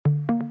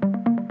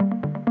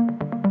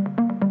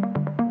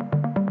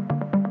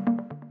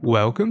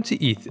Welcome to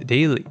ETH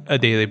Daily, a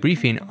daily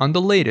briefing on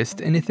the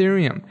latest in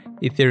Ethereum.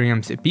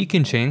 Ethereum's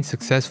beacon chain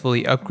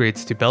successfully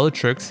upgrades to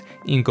Bellatrix,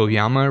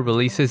 Ingo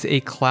releases a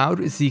Cloud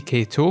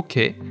ZK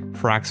toolkit,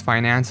 Frax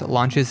Finance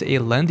launches a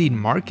lending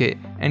market,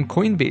 and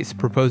Coinbase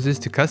proposes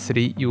to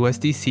custody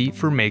USDC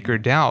for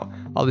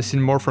MakerDAO. All this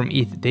and more from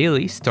ETH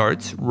Daily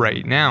starts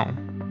right now.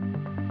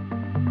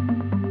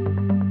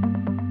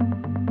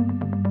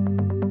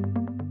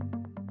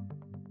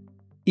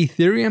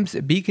 Ethereum's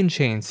beacon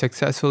chain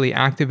successfully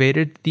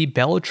activated the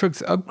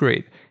Bellatrix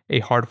upgrade, a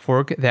hard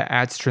fork that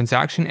adds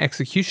transaction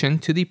execution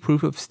to the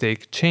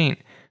proof-of-stake chain.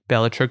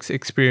 Bellatrix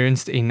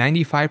experienced a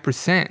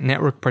 95%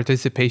 network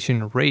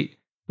participation rate.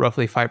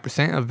 Roughly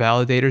 5% of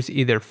validators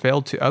either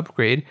failed to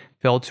upgrade,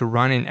 failed to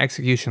run an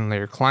execution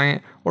layer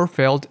client, or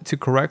failed to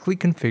correctly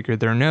configure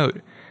their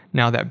node.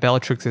 Now that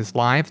Bellatrix is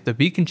live, the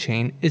beacon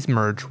chain is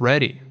merge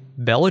ready.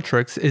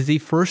 Bellatrix is the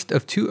first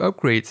of two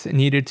upgrades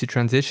needed to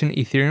transition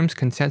Ethereum's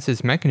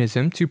consensus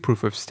mechanism to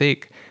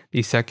proof-of-stake.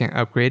 The second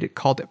upgrade,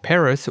 called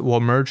Paris, will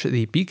merge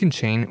the beacon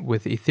chain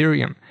with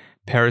Ethereum.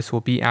 Paris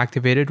will be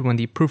activated when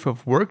the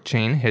proof-of-work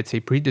chain hits a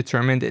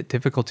predetermined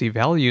difficulty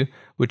value,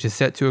 which is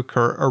set to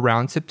occur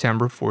around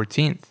September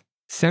 14th.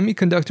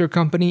 Semiconductor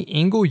company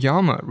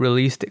Ingo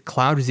released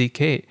Cloud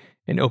ZK,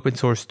 an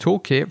open-source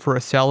toolkit for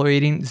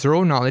accelerating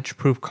zero-knowledge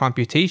proof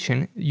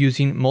computation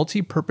using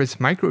multi-purpose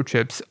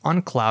microchips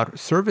on cloud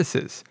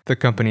services. The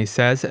company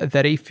says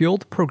that a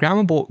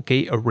field-programmable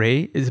gate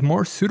array is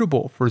more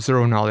suitable for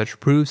zero-knowledge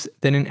proofs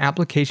than an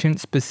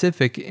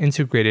application-specific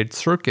integrated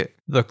circuit.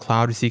 The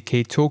Cloud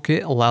ZK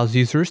toolkit allows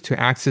users to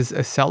access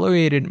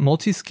accelerated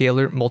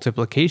multiscalar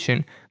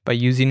multiplication by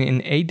using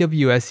an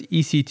AWS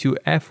EC2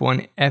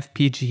 F1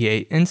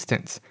 FPGA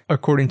instance.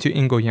 According to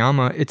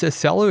Ingo its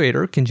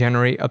accelerator can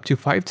generate up to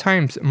 5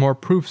 times more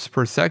proofs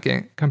per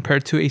second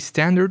compared to a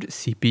standard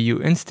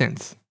CPU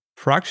instance.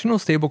 Fractional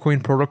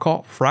stablecoin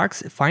protocol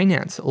Frax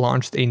Finance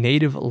launched a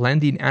native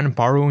lending and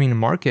borrowing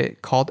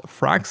market called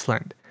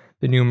FraxLend.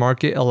 The new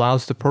market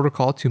allows the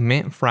protocol to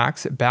mint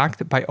Frax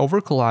backed by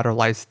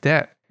over-collateralized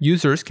debt.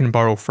 Users can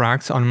borrow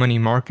Frax on money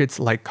markets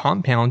like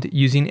Compound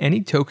using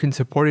any token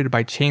supported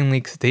by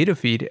Chainlink's data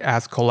feed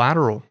as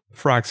collateral.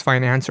 Frax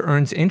Finance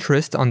earns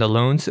interest on the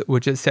loans,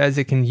 which it says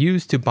it can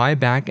use to buy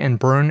back and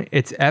burn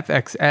its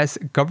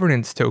FXS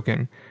governance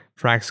token.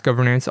 Frax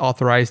Governance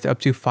authorized up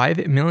to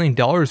 $5 million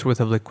worth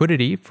of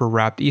liquidity for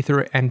Wrapped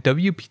Ether and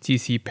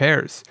WPTC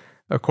pairs.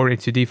 According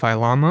to DeFi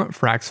Llama,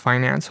 Frax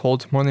Finance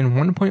holds more than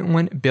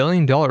 $1.1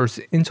 billion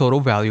in total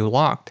value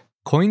locked.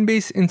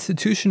 Coinbase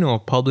Institutional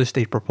published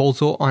a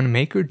proposal on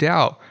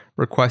MakerDAO,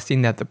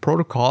 requesting that the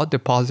protocol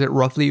deposit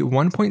roughly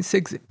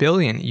 1.6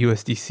 billion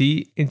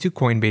USDC into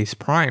Coinbase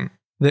Prime.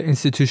 The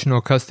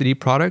institutional custody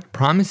product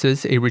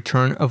promises a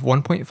return of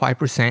 1.5%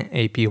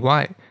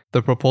 APY.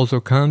 The proposal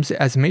comes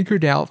as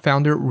MakerDAO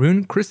founder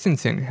Rune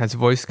Christensen has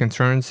voiced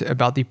concerns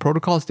about the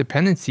protocol's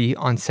dependency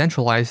on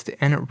centralized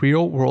and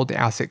real-world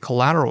asset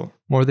collateral.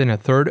 More than a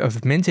third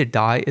of minted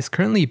DAI is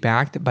currently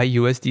backed by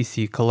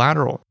USDC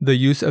collateral. The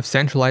use of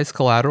centralized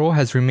collateral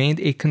has remained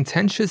a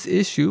contentious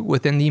issue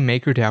within the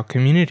MakerDAO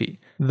community.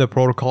 The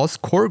protocol's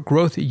core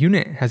growth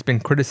unit has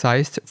been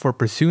criticized for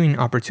pursuing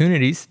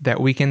opportunities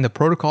that weaken the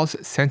protocol's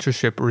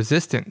censorship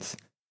resistance.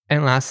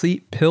 And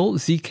lastly,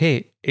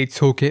 PIL-ZK, a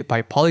toolkit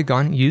by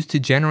Polygon used to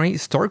generate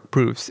Stark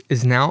proofs,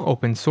 is now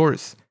open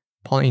source.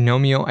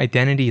 Polynomial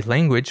Identity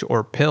Language,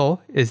 or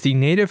PIL, is the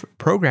native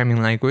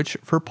programming language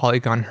for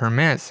Polygon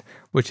Hermes,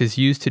 which is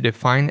used to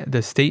define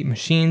the state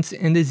machines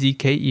in the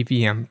ZK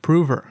EVM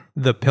prover.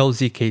 The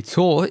PIL-ZK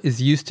tool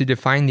is used to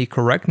define the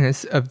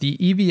correctness of the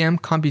EVM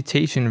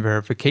computation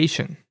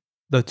verification.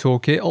 The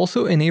toolkit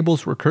also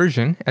enables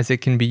recursion, as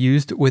it can be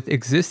used with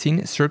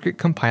existing circuit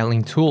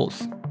compiling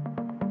tools.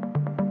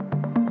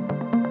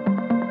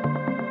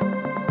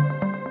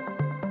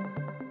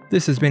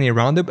 This has been a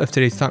roundup of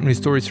today's top news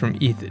stories from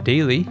ETH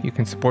Daily. You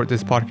can support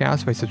this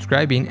podcast by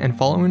subscribing and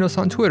following us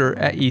on Twitter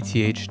at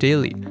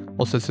ETHDaily.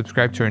 Also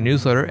subscribe to our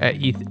newsletter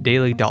at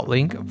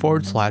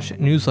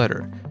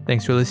ethdaily.link/newsletter.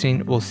 Thanks for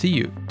listening. We'll see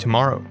you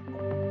tomorrow.